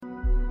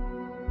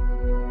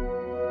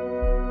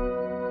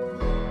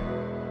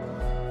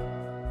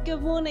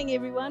Good morning,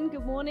 everyone.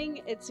 Good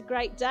morning. It's a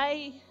great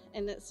day,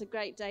 and it's a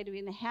great day to be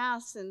in the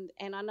house, and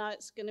I know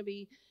it's going to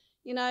be,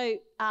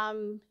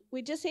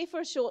 we're just here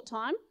for a short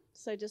time,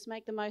 so just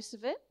make the most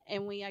of it,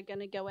 and we are going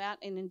to go out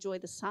and enjoy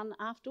the sun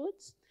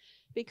afterwards,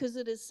 because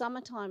it is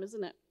summertime,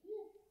 isn't it?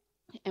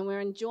 And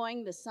we're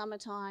enjoying the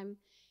summertime,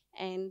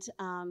 and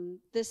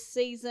this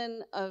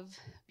season of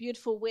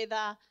beautiful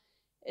weather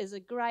is a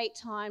great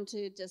time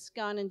to just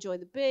go and enjoy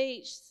the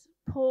beach,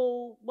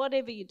 pool,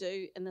 whatever you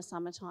do in the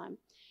summertime.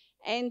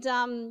 And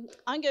I'm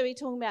going to be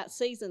talking about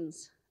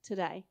seasons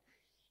today.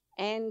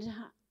 And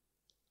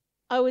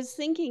I was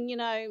thinking,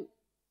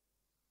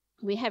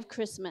 we have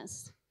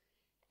Christmas.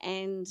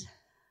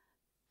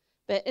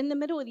 But in the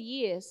middle of the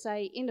year,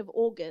 say end of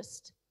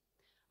August,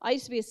 I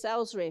used to be a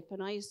sales rep,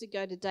 and I used to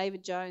go to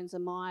David Jones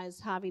and Myers,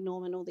 Harvey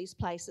Norman, all these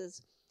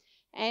places.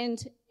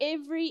 And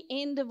every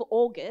end of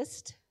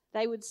August,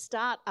 they would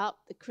start up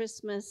the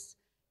Christmas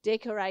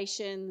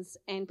decorations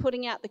and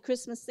putting out the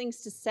Christmas things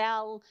to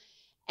sell,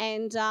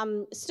 and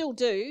still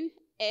do.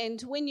 And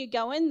when you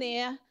go in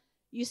there,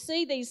 you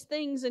see these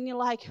things and you're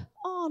like,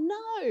 oh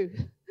no,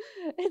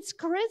 it's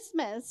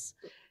Christmas.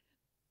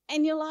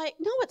 And you're like,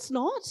 no, it's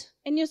not.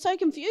 And you're so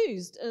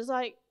confused. It's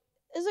like,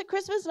 is it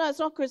Christmas? No, it's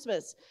not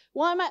Christmas.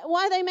 Why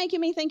are they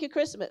making me think of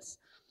Christmas?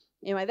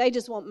 Anyway, they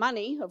just want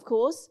money, of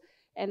course,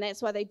 and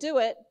that's why they do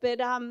it. But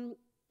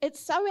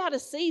it's so out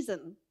of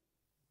season.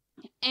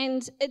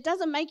 And it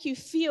doesn't make you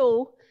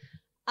feel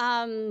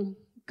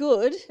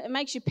good. It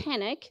makes you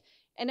panic.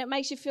 And it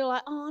makes you feel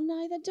like, oh,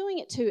 no, they're doing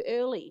it too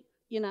early.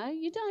 You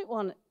don't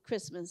want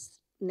Christmas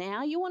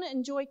now. You want to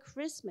enjoy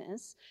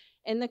Christmas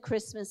in the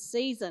Christmas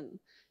season,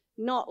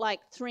 not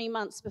like 3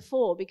 months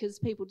before, because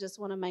people just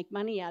want to make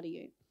money out of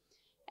you.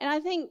 And I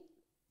think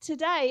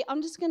today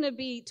I'm just going to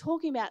be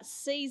talking about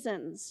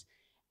seasons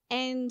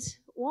and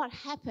what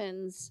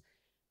happens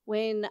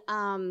when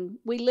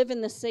we live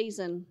in the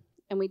season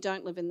and we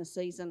don't live in the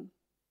season.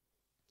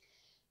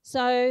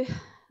 So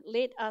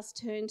let us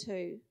turn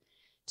to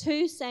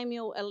 2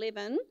 Samuel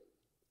 11,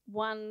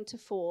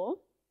 1-4.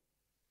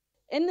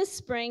 In the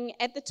spring,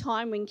 at the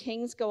time when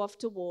kings go off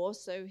to war,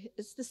 so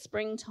it's the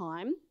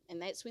springtime,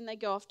 and that's when they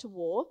go off to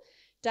war,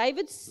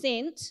 David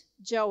sent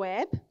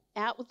Joab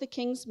out with the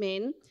king's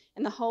men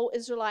and the whole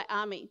Israelite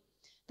army.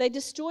 They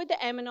destroyed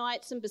the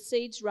Ammonites and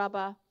besieged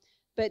Rabbah,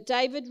 but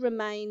David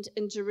remained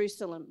in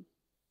Jerusalem.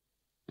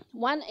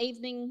 One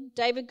evening,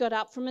 David got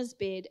up from his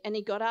bed, and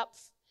he got up,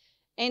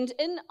 and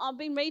I've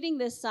been reading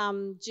this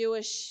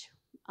Jewish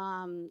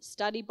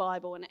study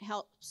Bible, and it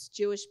helps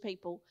Jewish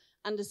people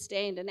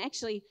understand. And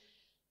actually,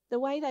 the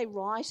way they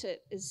write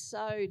it is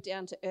so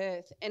down to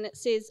earth. And it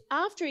says,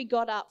 after he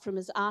got up from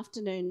his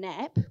afternoon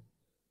nap,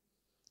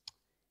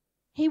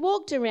 he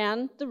walked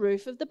around the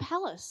roof of the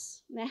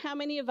palace. Now, how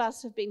many of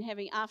us have been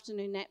having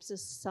afternoon naps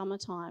this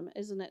summertime?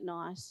 Isn't it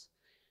nice?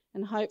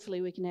 And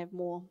hopefully we can have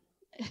more,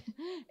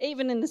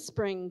 even in the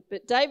spring.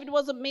 But David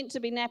wasn't meant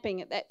to be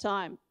napping at that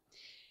time.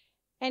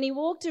 And he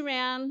walked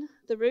around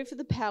the roof of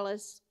the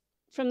palace.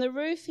 From the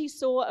roof, he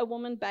saw a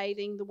woman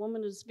bathing. The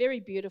woman was very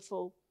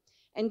beautiful.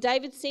 And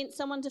David sent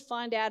someone to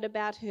find out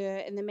about her.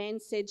 And the man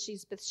said,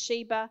 she's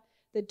Bathsheba,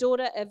 the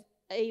daughter of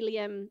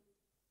Eliam,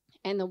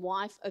 and the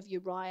wife of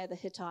Uriah the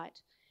Hittite.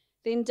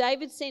 Then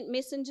David sent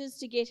messengers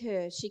to get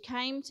her. She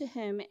came to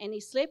him, and he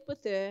slept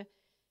with her.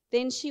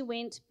 Then she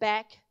went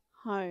back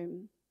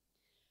home.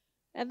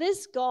 Now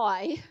this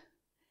guy,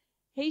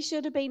 he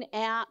should have been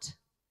out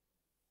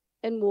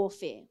in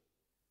warfare.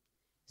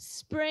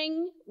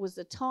 Spring was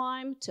the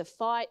time to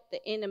fight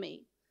the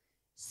enemy.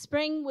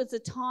 Spring was the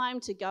time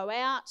to go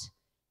out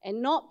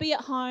and not be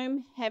at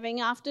home having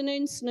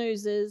afternoon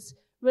snoozes,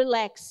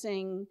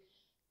 relaxing.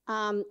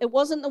 It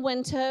wasn't the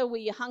winter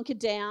where you hunker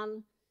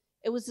down.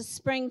 It was the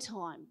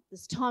springtime,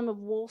 this time of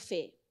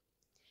warfare.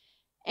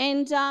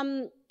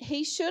 And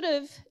he should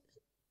have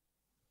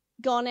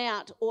gone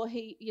out, or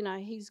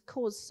he's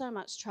caused so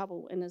much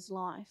trouble in his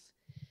life.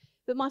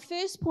 But my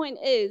first point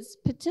is,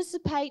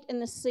 participate in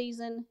the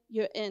season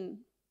you're in.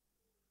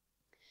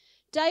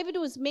 David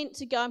was meant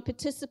to go and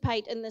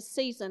participate in the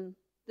season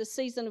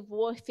of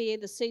warfare,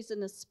 the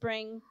season of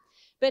spring,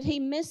 but he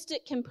missed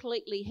it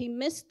completely. He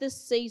missed this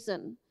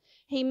season.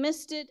 He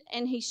missed it,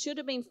 and he should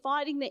have been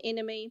fighting the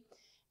enemy,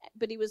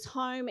 but he was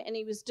home and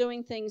he was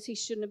doing things he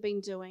shouldn't have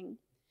been doing.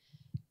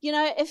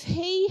 If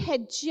he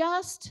had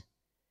just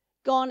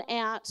gone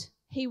out,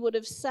 he would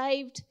have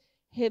saved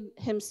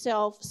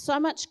himself so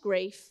much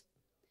grief.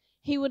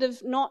 He would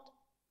have not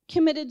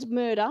committed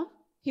murder.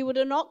 He would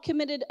have not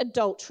committed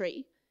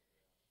adultery.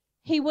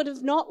 He would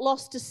have not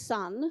lost a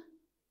son.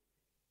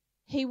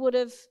 He would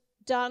have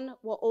done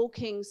what all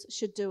kings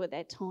should do at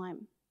that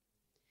time.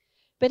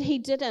 But he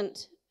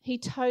didn't. He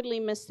totally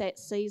missed that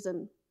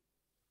season.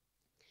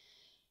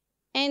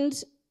 And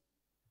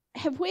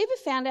have we ever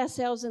found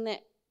ourselves in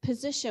that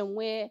position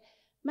where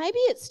maybe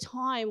it's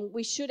time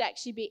we should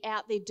actually be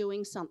out there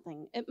doing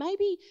something?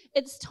 Maybe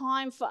it's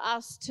time for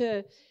us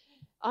to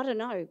I don't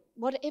know,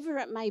 whatever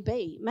it may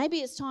be. Maybe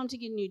it's time to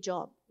get a new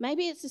job.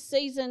 Maybe it's a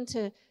season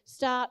to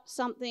start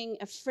something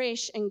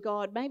afresh in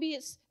God. Maybe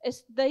it's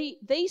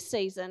the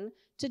season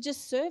to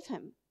just serve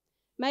him.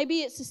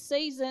 Maybe it's a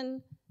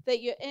season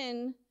that you're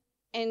in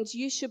and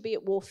you should be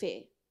at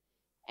warfare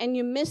and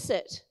you miss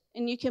it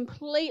and you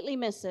completely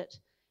miss it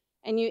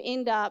and you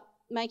end up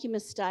making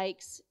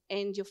mistakes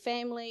and your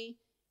family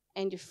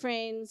and your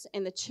friends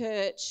and the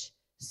church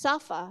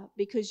suffer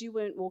because you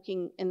weren't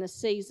walking in the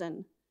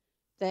season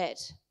that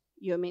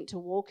you're meant to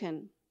walk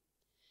in.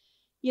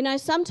 You know,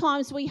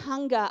 sometimes we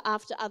hunger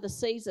after other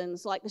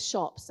seasons, like the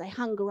shops. They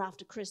hunger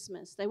after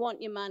Christmas. They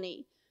want your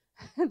money.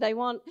 They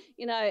want,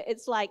 you know,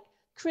 it's like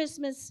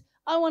Christmas.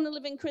 I want to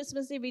live in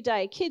Christmas every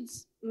day.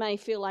 Kids may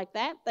feel like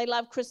that. They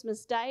love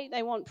Christmas Day.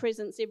 They want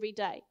presents every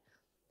day.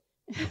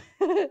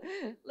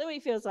 Louis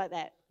feels like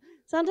that.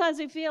 Sometimes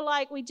we feel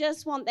like we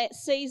just want that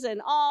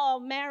season.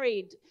 Oh,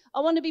 married. I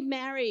want to be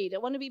married. I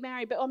want to be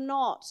married, but I'm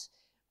not.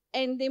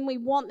 And then we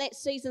want that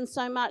season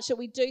so much that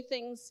we do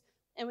things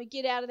and we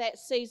get out of that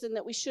season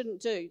that we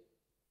shouldn't do.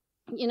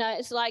 You know,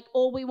 it's like,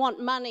 or we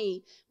want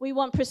money, we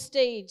want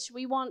prestige,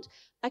 we want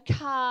a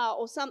car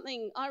or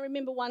something. I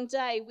remember one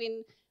day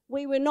when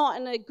we were not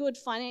in a good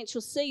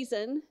financial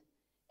season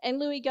and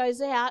Louis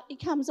goes out, he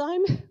comes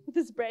home with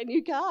this brand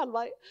new car. I'm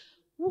like,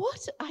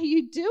 what are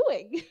you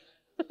doing?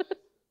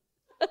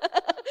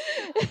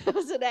 It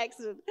was an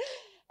accident.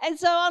 And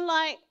so I'm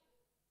like,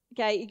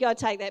 okay, you got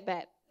to take that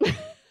back.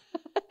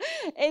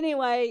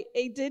 Anyway,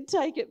 he did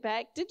take it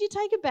back. Did you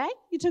take it back?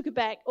 You took it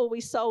back, or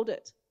we sold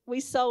it. We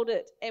sold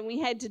it, and we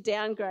had to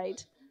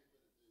downgrade.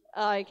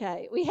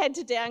 Okay, we had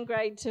to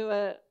downgrade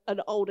to an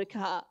older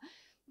car.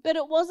 But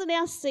it wasn't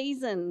our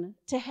season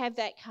to have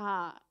that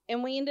car.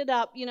 And we ended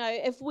up, you know,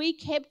 if we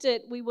kept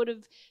it, we would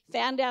have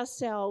found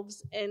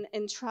ourselves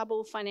in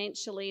trouble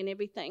financially and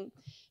everything.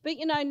 But,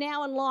 you know,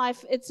 now in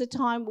life, it's a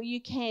time where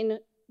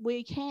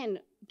we can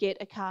get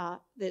a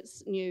car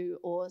that's new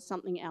or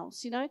something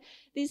else, you know.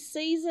 There's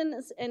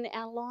seasons in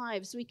our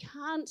lives. We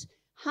can't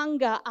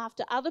hunger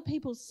after other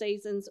people's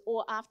seasons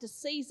or after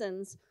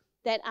seasons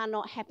that are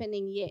not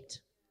happening yet.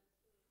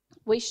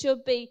 We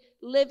should be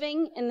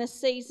living in the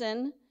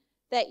season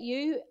that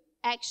you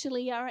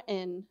actually are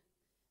in,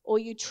 or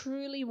you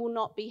truly will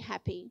not be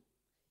happy.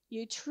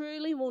 You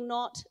truly will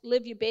not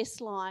live your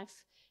best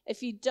life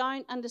if you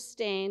don't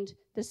understand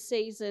the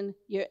season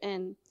you're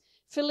in.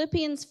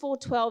 Philippians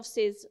 4:12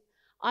 says,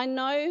 I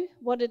know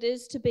what it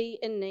is to be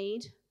in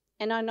need,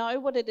 and I know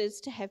what it is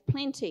to have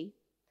plenty.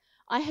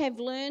 I have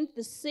learned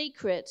the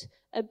secret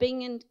of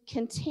being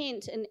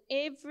content in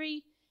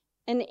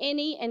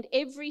any and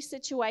every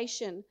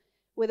situation,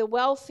 whether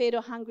well-fed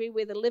or hungry,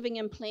 whether living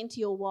in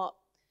plenty or what,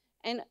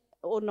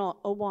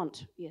 or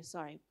want. Yeah,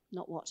 sorry,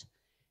 not what.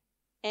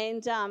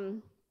 And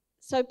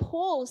so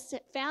Paul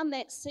found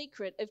that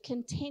secret of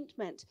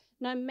contentment,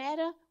 no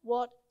matter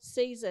what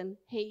season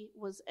he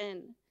was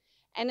in.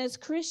 And as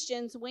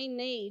Christians, we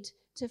need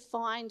to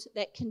find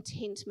that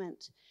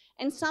contentment.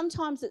 And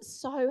sometimes it's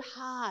so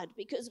hard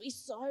because we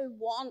so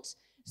want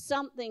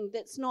something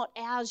that's not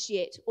ours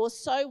yet, or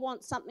so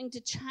want something to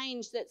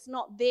change that's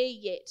not there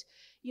yet,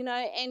 you know,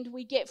 and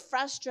we get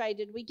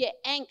frustrated, we get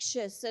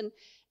anxious,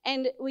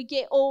 and we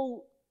get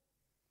all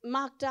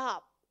mucked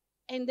up.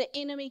 And the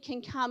enemy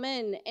can come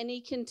in and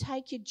he can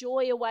take your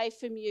joy away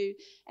from you,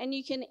 and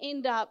you can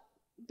end up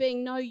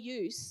being no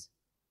use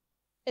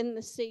in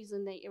the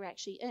season that you're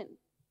actually in.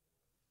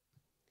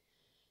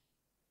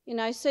 You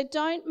know, so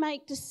don't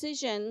make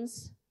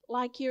decisions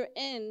like you're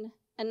in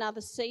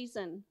another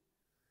season.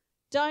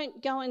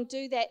 Don't go and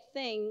do that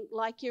thing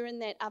like you're in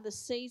that other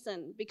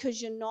season,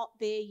 because you're not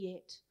there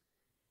yet.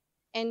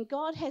 And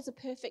God has a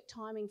perfect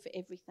timing for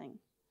everything.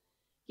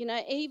 You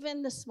know,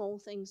 even the small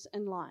things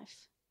in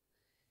life.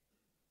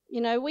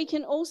 You know, we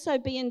can also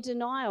be in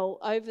denial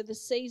over the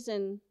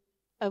season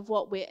of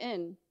what we're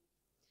in.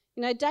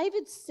 You know,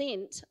 David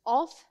sent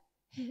off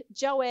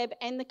Joab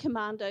and the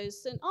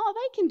commandos, and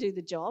they can do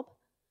the job.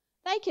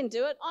 They can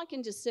do it. I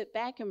can just sit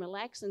back and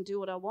relax and do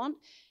what I want,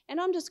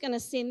 and I'm just going to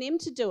send them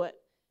to do it.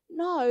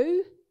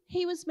 No,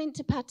 he was meant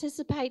to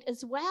participate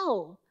as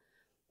well.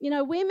 You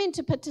know, we're meant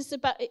to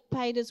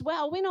participate as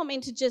well. We're not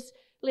meant to just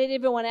let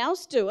everyone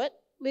else do it,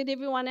 let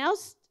everyone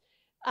else,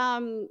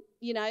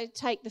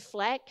 take the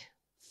flak,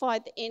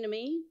 fight the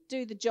enemy,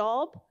 do the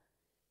job.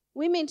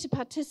 We're meant to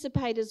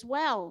participate as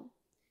well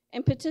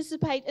and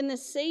participate in the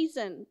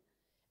season.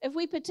 If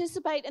we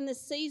participate in the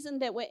season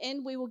that we're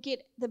in, we will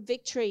get the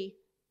victory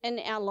in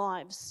our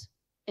lives,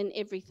 in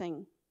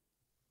everything.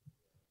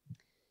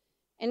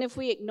 And if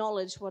we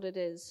acknowledge what it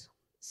is.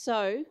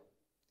 So,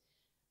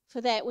 for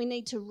that, we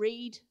need to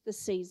read the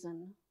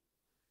season.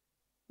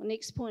 The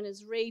next point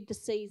is read the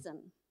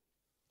season.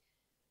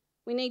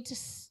 We need to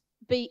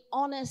be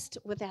honest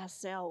with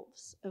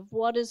ourselves of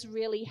what is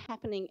really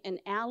happening in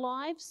our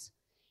lives,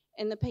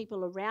 in the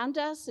people around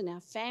us, in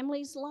our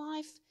family's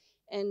life,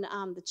 in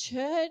the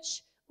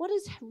church. What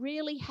is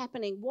really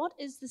happening? What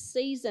is the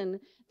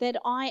season that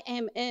I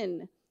am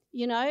in?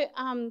 You know,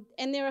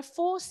 and there are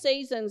 4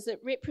 seasons that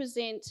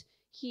represent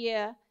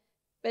here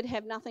but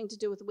have nothing to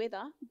do with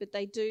weather, but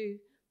they do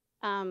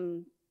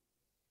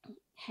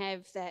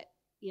have that,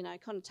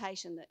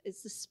 connotation that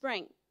it's the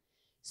spring.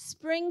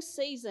 Spring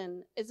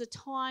season is a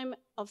time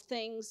of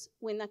things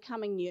when they're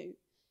coming new.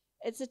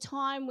 It's a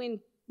time when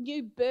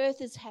new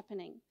birth is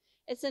happening.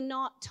 It's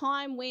a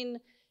time when,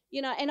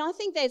 and I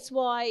think that's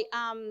why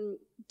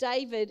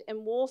David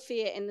and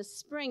warfare and the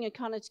spring are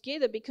kind of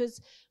together, because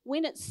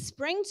when it's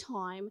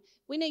springtime,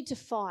 we need to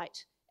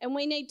fight. And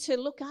we need to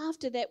look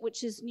after that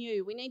which is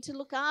new. We need to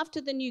look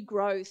after the new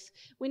growth.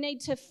 We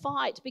need to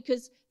fight,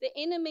 because the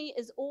enemy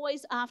is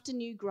always after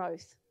new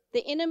growth.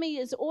 The enemy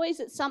is always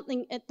at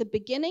something at the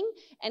beginning,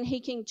 and he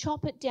can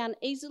chop it down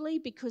easily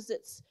because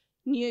it's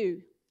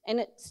new and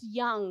it's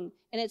young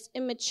and it's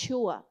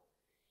immature.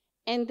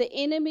 And the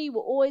enemy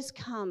will always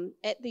come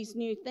at these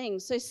new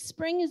things. So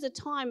spring is a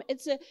time,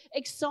 it's an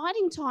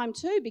exciting time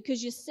too,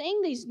 because you're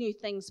seeing these new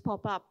things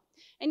pop up.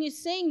 And you're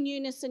seeing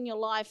newness in your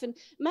life, and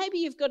maybe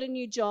you've got a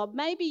new job,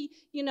 maybe,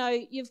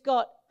 you've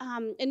got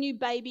a new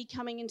baby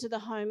coming into the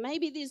home,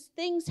 maybe there's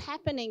things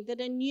happening that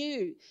are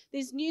new,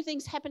 there's new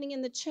things happening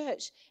in the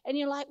church, and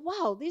you're like,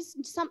 wow, there's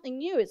something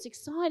new, it's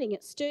exciting,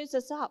 it stirs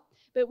us up,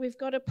 but we've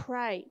got to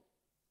pray.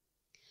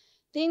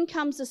 Then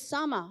comes the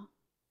summer.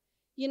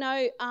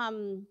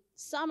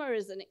 Summer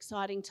is an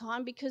exciting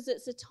time because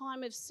it's a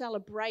time of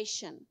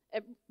celebration.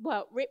 It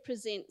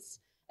represents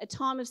a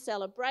time of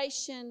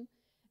celebration,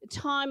 a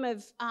time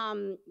of,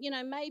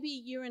 maybe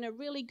you're in a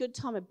really good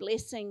time of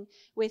blessing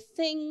where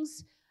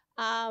things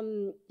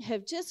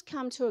have just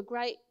come to a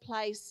great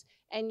place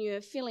and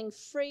you're feeling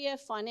freer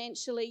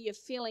financially, you're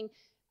feeling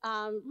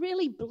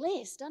really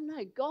blessed. I don't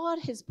know, God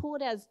has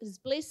poured out his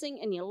blessing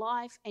in your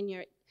life, and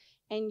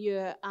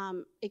you're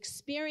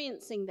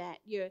experiencing that.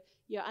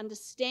 You're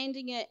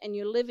understanding it and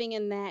you're living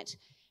in that.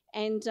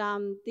 And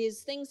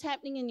there's things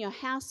happening in your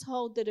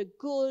household that are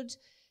good.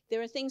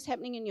 There are things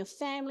happening in your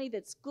family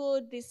that's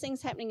good. There's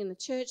things happening in the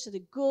church that are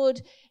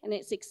good, and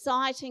it's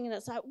exciting, and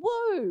it's like,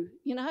 whoa,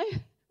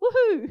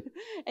 woohoo,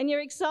 and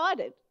you're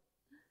excited.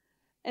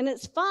 And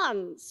it's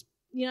fun.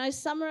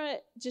 Summer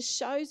just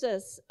shows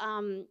us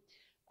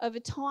of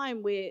a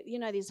time where,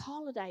 there's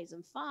holidays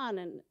and fun,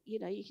 and,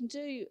 you can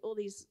do all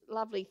these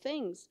lovely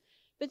things.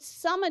 But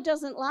summer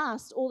doesn't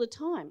last all the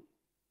time.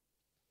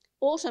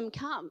 Autumn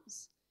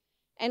comes.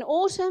 And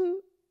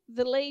autumn,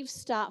 the leaves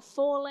start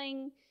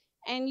falling,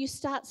 and you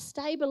start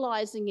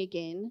stabilizing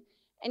again,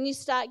 and you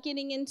start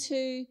getting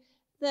into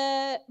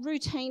the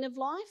routine of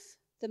life,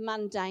 the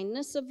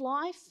mundaneness of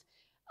life,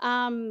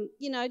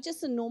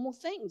 just the normal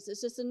things.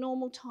 It's just a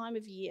normal time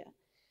of year.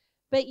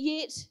 But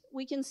yet,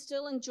 we can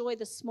still enjoy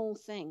the small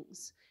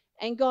things,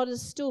 and God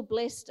has still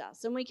blessed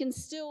us, and we can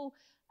still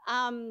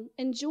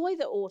enjoy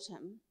the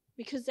autumn,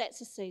 because that's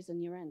the season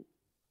you're in.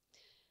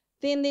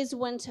 Then there's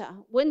winter.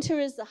 Winter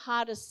is the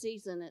hardest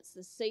season. It's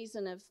the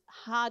season of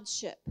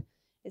hardship.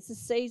 It's a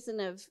season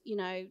of,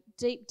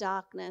 deep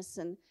darkness,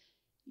 and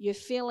you're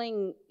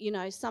feeling,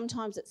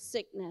 sometimes it's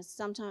sickness,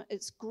 sometimes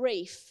it's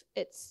grief,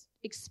 it's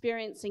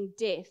experiencing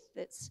death,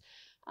 it's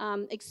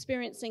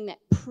experiencing that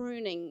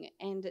pruning,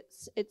 and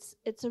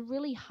it's a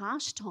really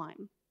harsh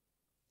time.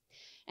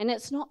 And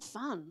it's not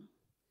fun.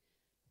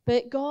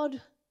 But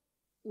God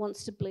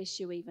wants to bless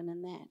you even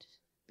in that,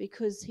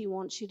 because he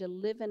wants you to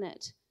live in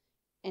it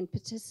and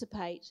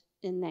participate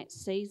in that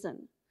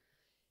season.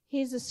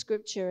 Here's a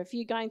scripture. If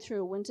you're going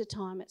through a winter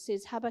time, it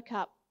says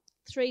Habakkuk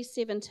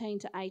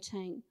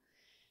 3:17-18.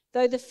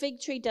 Though the fig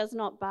tree does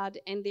not bud,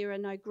 and there are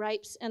no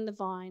grapes in the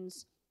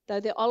vines, though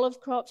the olive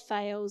crop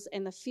fails,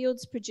 and the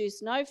fields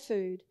produce no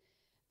food,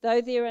 though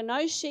there are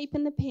no sheep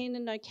in the pen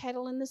and no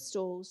cattle in the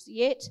stalls,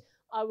 yet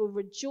I will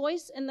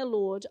rejoice in the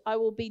Lord. I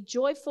will be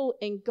joyful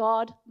in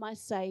God, my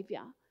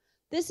Savior.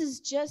 This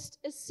is just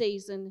a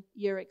season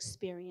you're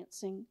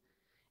experiencing,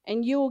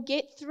 and you will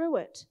get through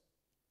it.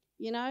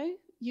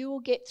 You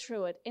will get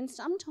through it. And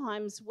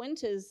sometimes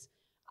winters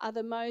are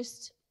the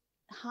most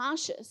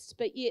harshest,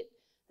 but yet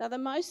they're the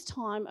most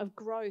time of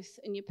growth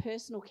in your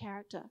personal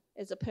character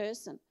as a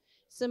person.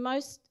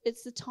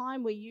 It's the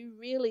time where you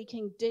really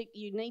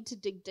you need to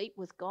dig deep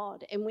with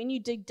God. And when you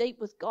dig deep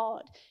with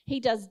God, he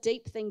does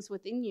deep things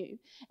within you.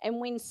 And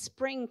when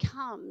spring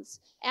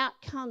comes,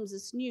 out comes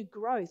this new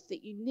growth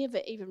that you never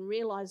even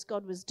realized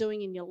God was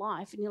doing in your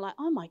life. And you're like,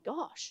 oh my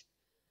gosh,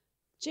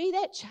 gee,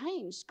 that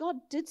changed. God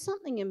did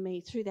something in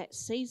me through that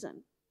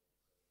season.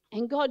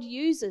 And God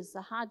uses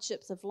the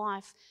hardships of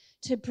life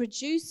to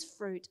produce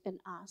fruit in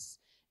us,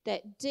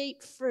 that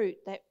deep fruit,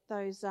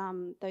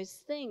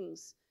 those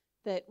things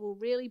that will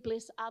really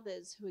bless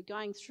others who are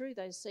going through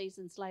those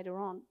seasons later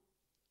on.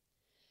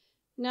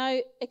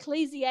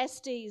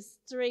 Ecclesiastes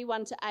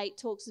 3:1-8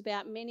 talks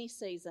about many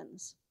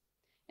seasons,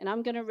 and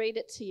I'm going to read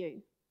it to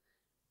you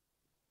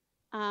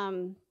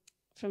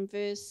from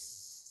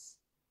verse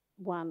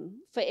 1.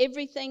 For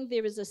everything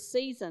there is a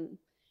season,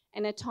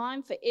 and a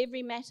time for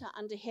every matter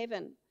under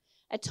heaven,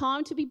 a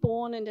time to be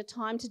born and a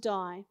time to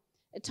die,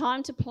 a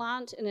time to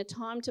plant and a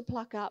time to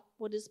pluck up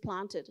what is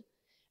planted,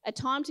 a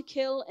time to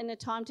kill and a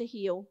time to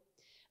heal,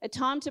 a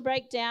time to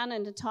break down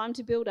and a time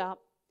to build up,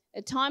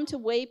 a time to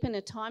weep and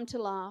a time to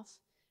laugh,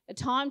 a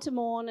time to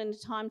mourn and a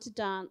time to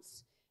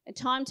dance, a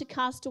time to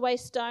cast away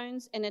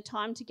stones and a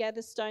time to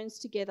gather stones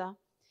together,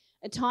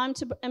 a time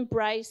to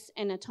embrace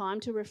and a time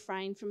to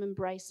refrain from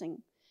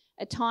embracing,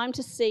 a time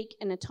to seek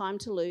and a time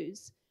to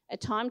lose, a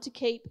time to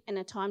keep and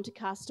a time to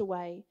cast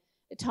away,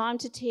 a time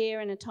to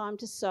tear and a time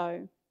to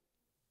sow,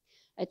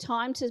 a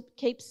time to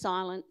keep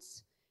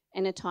silence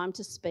and a time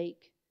to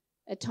speak,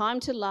 a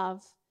time to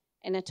love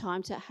and a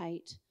time to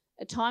hate,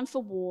 a time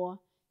for war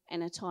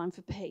and a time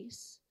for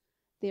peace.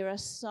 There are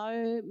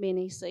so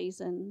many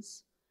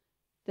seasons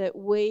that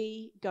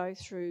we go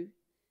through.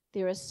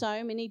 There are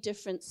so many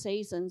different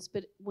seasons,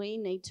 but we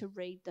need to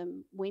read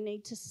them. We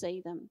need to see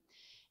them.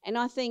 And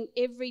I think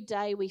every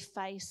day we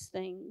face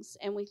things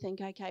and we think,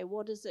 okay,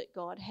 what is it,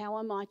 God? How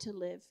am I to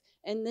live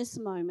in this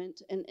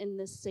moment and in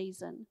this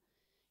season?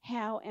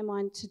 How am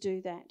I to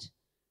do that?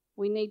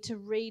 We need to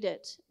read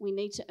it. We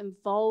need to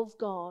involve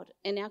God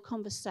in our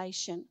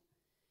conversation.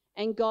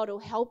 And God will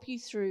help you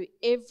through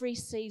every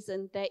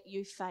season that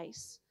you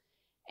face.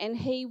 And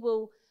He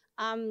will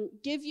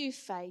give you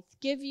faith,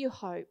 give you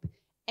hope,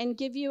 and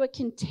give you a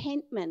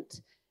contentment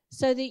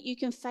so that you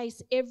can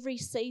face every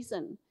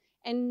season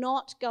and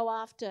not go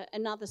after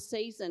another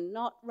season,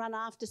 not run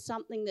after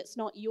something that's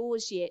not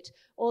yours yet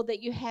or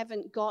that you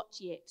haven't got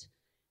yet.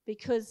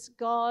 Because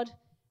God,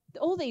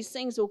 all these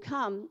things will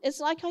come. It's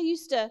like I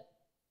used to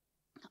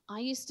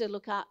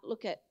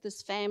look at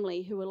this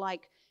family who were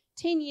like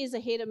 10 years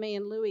ahead of me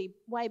and Louie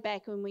way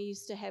back when we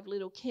used to have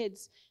little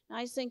kids. And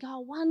I used to think, oh,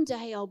 one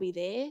day I'll be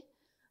there.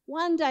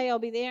 One day I'll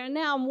be there. And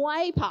now I'm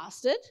way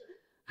past it.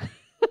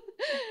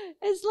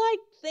 It's like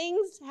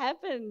things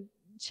happen.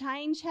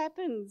 Change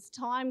happens.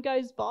 Time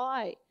goes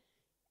by.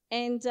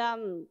 And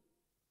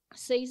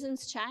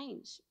seasons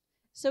change.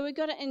 So we've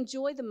got to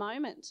enjoy the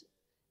moment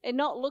and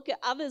not look at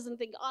others and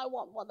think, I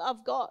want what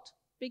I've got,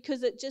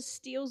 because it just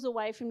steals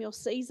away from your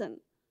season,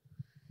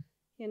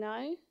 you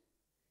know.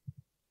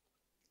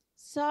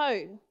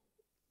 So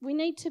we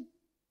need to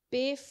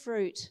bear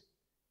fruit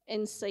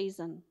in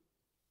season.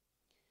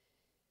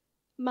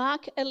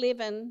 Mark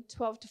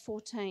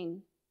 11:12-14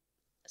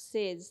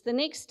 says, the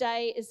next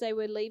day as they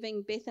were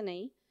leaving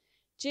Bethany,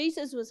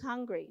 Jesus was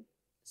hungry.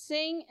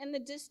 Seeing in the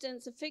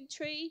distance a fig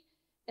tree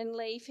and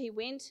leaf, he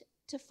went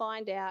to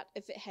find out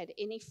if it had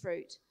any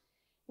fruit.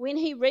 When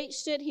he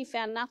reached it, he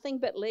found nothing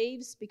but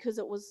leaves, because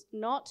it was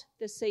not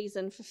the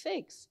season for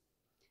figs.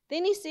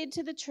 Then he said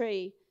to the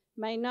tree,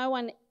 may no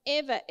one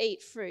ever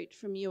eat fruit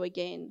from you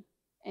again.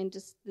 And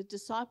the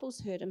disciples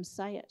heard him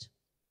say it.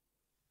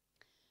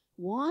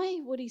 Why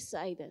would he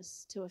say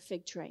this to a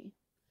fig tree?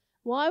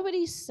 Why would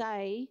he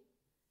say,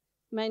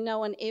 may no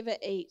one ever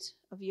eat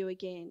of you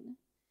again?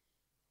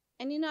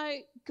 And you know,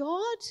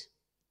 God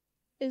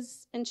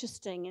is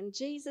interesting and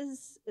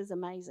Jesus is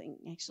amazing.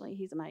 Actually,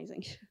 he's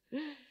amazing.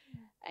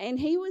 And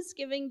he was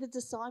giving the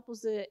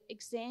disciples an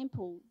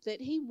example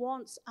that he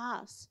wants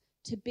us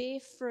to bear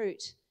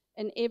fruit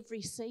in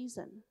every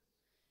season.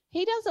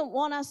 He doesn't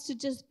want us to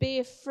just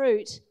bear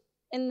fruit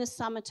in the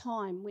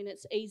summertime when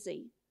it's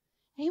easy.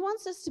 He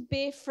wants us to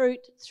bear fruit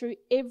through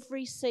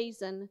every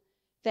season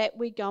that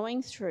we're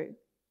going through.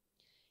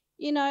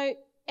 You know,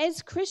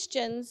 as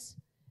Christians,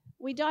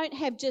 we don't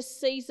have just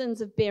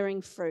seasons of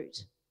bearing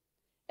fruit.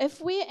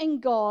 If we're in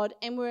God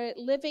and we're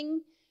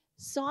living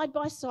side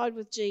by side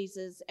with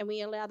Jesus and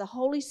we allow the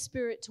Holy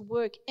Spirit to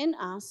work in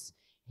us,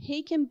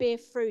 he can bear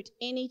fruit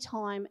any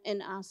time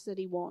in us that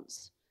he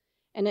wants.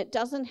 And it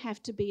doesn't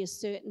have to be a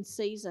certain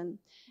season.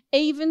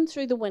 Even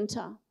through the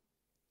winter,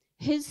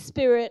 his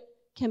Spirit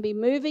can be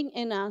moving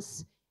in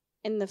us,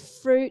 and the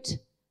fruit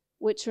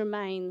which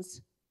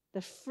remains,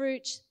 the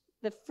fruit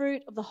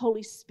of the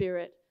Holy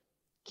Spirit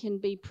can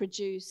be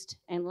produced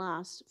and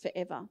last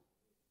forever.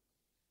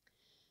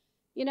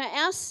 You know,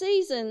 our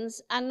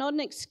seasons are not an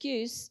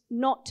excuse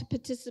not to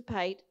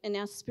participate in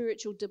our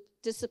spiritual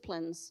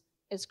disciplines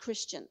as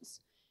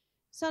Christians.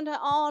 Sometimes,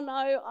 oh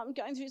no, I'm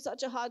going through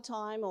such a hard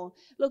time. Or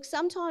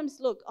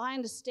sometimes, I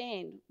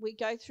understand we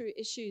go through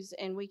issues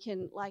and we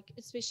can,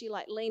 especially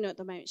like Lena at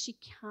the moment, she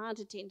can't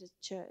attend a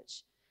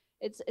church.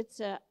 It's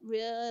a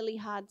really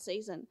hard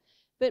season.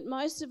 But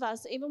most of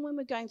us, even when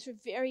we're going through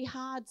very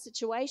hard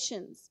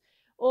situations,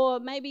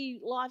 or maybe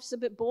life's a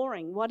bit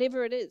boring,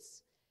 whatever it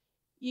is,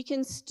 you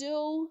can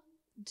still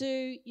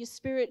do your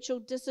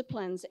spiritual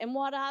disciplines. And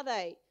what are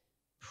they?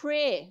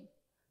 Prayer,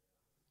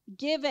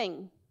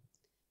 giving,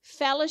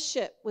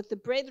 fellowship with the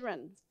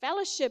brethren,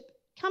 fellowship,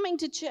 coming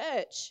to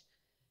church,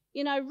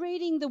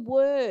 reading the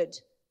word,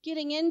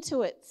 getting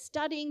into it,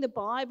 studying the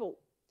Bible,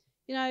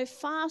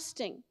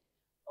 fasting.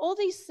 All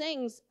these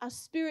things are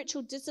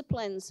spiritual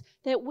disciplines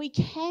that we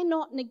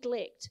cannot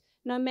neglect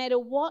no matter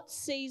what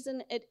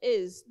season it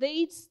is.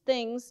 These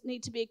things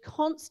need to be a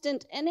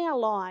constant in our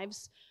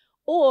lives,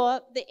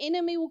 or the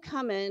enemy will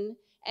come in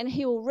and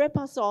he will rip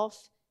us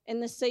off in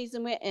the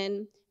season we're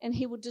in, and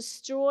he will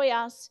destroy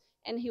us,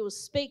 and he will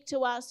speak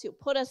to us, he'll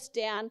put us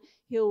down,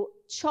 he'll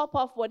chop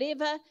off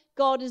whatever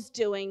God is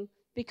doing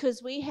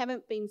because we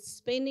haven't been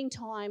spending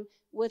time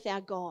with our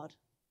God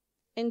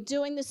and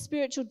doing the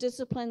spiritual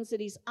disciplines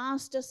that he's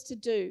asked us to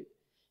do.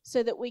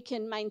 so that we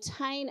can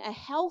maintain a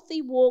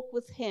healthy walk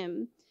with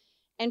Him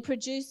and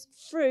produce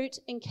fruit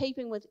in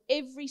keeping with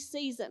every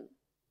season.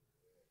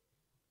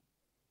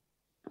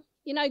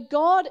 You know,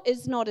 God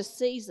is not a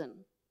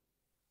season.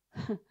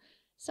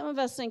 Some of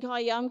us think, oh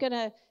yeah, I'm going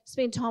to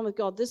spend time with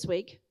God this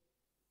week,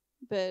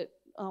 but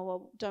oh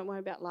well, don't worry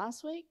about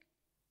last week.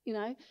 You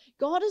know,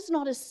 God is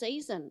not a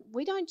season.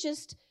 We don't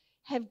just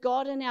have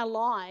God in our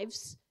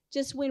lives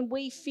just when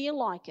we feel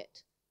like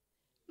it.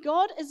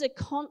 God is a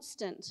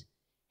constant.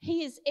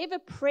 He is ever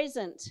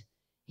present.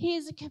 He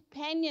is a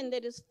companion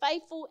that is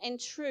faithful and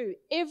true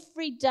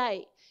every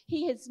day.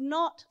 He has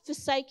not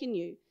forsaken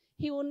you.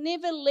 He will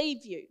never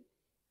leave you.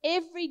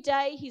 Every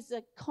day He's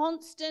a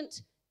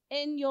constant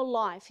in your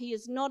life. He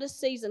is not a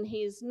season.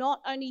 He is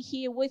not only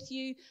here with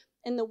you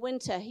in the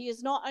winter. He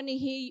is not only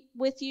here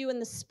with you in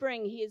the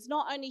spring. He is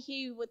not only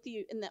here with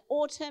you in the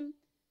autumn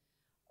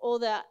or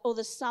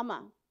the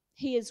summer.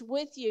 He is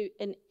with you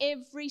in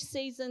every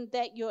season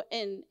that you're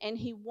in, and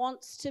He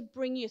wants to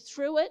bring you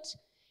through it,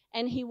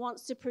 and He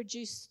wants to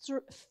produce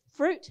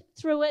fruit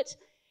through it,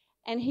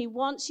 and He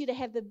wants you to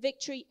have the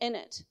victory in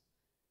it.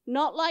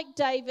 Not like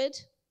David,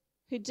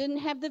 who didn't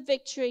have the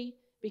victory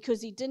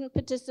because he didn't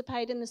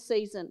participate in the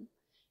season.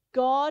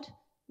 God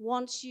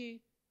wants you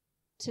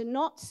to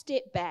not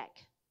step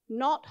back,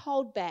 not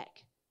hold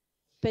back,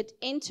 but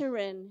enter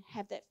in,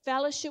 have that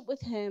fellowship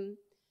with Him,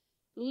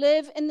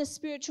 live in the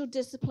spiritual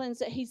disciplines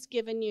that He's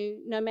given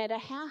you, no matter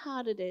how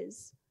hard it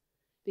is.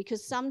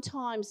 Because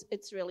sometimes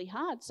it's really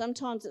hard.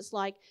 Sometimes it's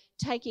like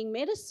taking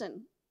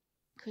medicine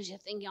because you're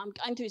thinking, I'm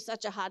going through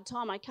such a hard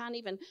time, I can't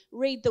even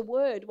read the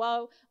Word.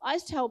 Well, I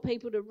tell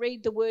people to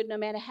read the Word no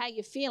matter how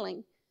you're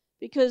feeling,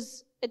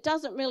 because it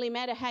doesn't really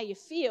matter how you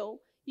feel.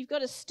 You've got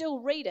to still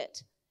read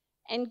it.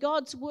 And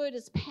God's Word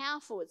is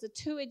powerful. It's a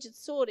two-edged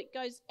sword. It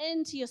goes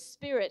into your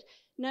spirit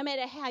no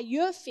matter how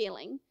you're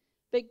feeling.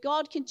 But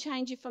God can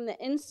change you from the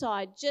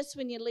inside just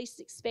when you least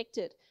expect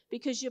it,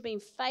 because you've been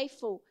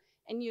faithful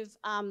and you've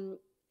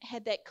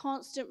had that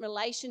constant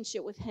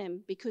relationship with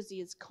Him, because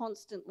He is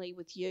constantly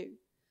with you.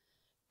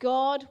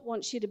 God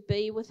wants you to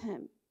be with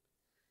Him.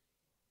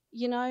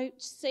 You know,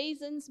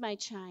 seasons may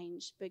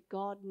change, but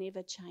God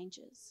never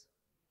changes.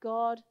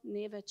 God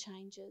never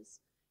changes.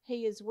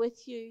 He is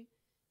with you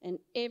in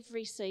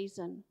every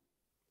season.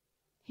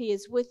 He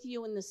is with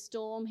you in the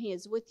storm. He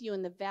is with you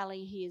in the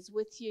valley. He is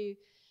with you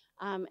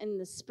in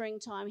the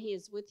springtime. He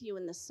is with you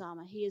in the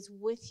summer. He is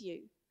with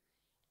you.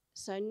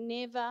 So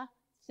never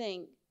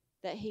think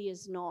that He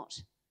is not,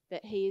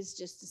 that He is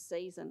just a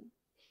season.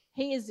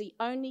 He is the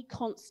only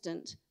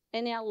constant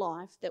in our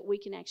life that we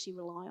can actually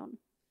rely on.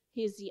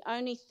 He is the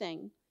only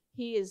thing.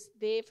 He is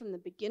there from the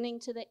beginning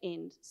to the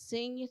end,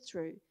 seeing you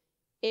through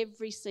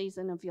every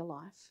season of your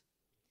life.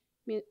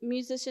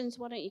 Musicians,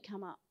 why don't you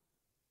come up?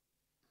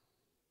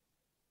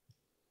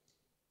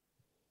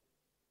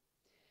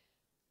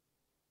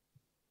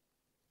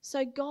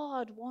 So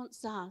God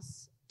wants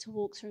us to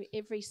walk through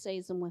every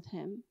season with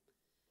Him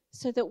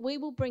so that we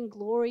will bring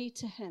glory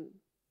to Him,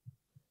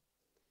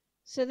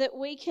 so that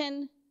we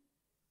can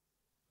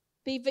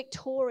be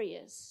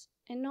victorious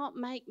and not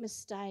make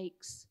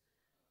mistakes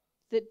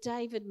that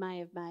David may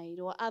have made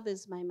or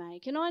others may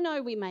make. And I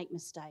know we make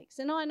mistakes,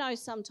 and I know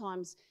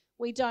sometimes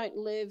we don't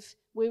live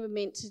where we're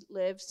meant to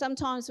live.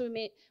 Sometimes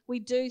we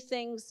do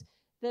things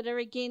that are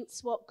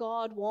against what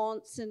God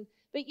wants.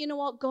 But you know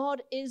what?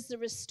 God is the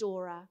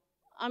restorer.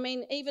 I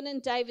mean, even in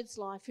David's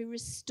life, He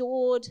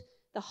restored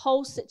the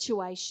whole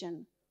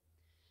situation.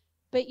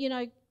 But you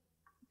know,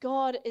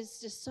 God is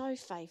just so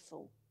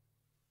faithful.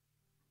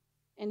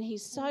 And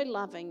He's so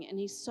loving, and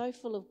He's so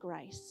full of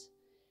grace.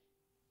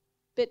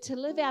 But to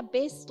live our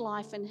best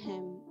life in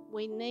Him,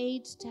 we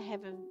need to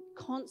have Him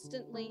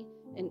constantly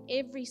in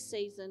every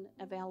season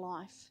of our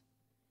life,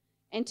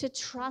 and to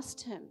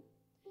trust Him.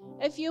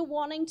 If you're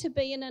wanting to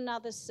be in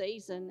another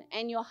season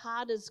and your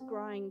heart is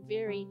growing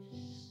very,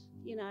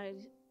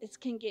 it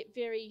can get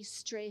very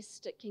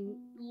stressed, it can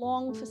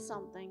long for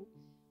something,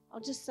 I'll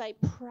just say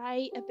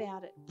pray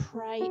about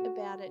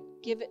it,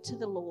 give it to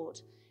the Lord.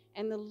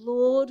 And the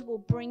Lord will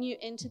bring you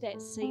into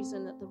that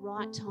season at the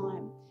right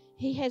time.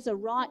 He has a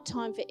right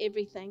time for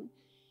everything.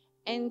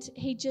 And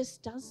He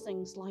just does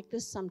things like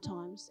this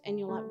sometimes. And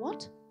you're like,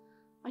 what?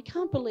 I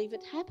can't believe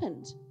it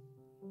happened.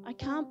 I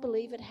can't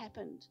believe it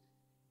happened.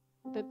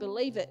 But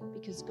believe it,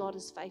 because God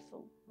is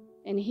faithful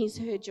and He's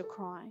heard your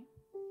cry.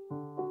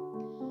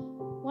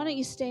 Why don't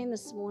you stand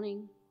this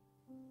morning?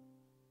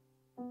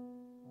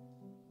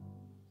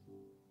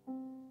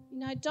 You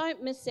know,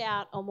 don't miss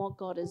out on what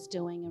God is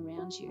doing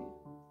around you.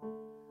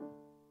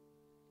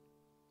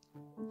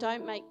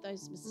 Don't make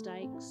those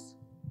mistakes.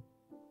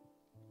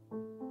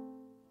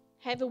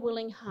 Have a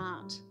willing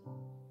heart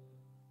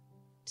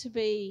to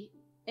be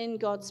in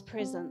God's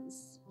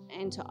presence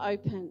and to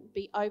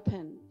be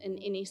open in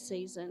any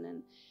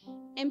season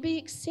and be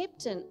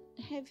acceptant.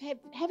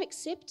 Have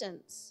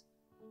acceptance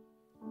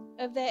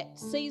of that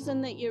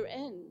season that you're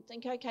in.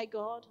 Think, okay,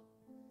 God,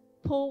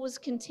 Paul was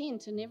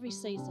content in every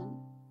season.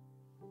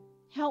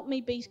 Help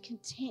me be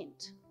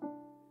content.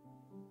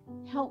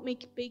 Help me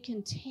be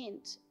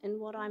content in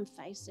what I'm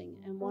facing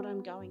and what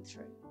I'm going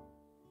through.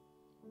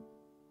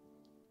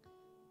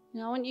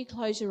 Now, I want you to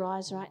close your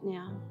eyes right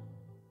now.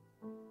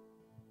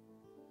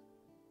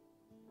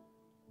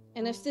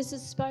 And if this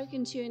has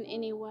spoken to you in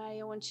any way,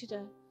 I want you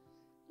to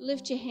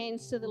lift your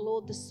hands to the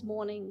Lord this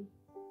morning.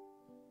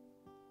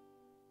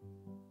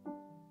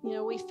 You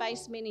know, we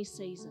face many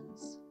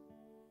seasons.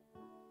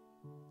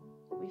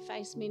 We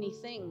face many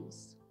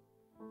things.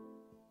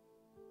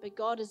 But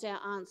God is our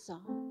answer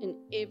in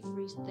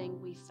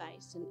everything we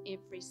face, in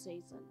every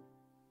season.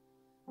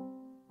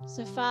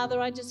 So, Father,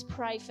 I just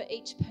pray for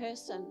each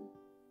person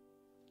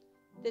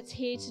that's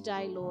here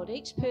today, Lord,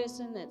 each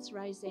person that's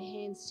raised their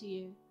hands to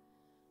you.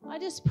 I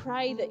just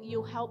pray that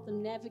you'll help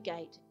them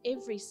navigate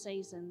every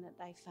season that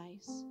they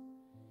face,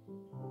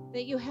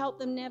 that you'll help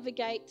them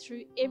navigate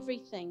through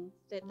everything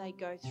that they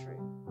go through.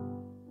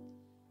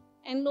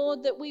 And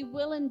Lord, that we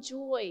will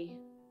enjoy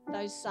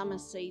those summer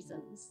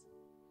seasons.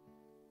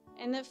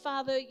 And that,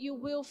 Father, you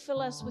will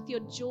fill us with your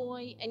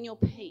joy and your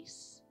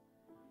peace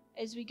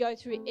as we go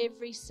through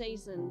every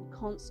season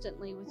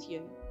constantly with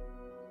you.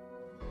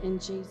 In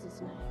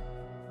Jesus' name.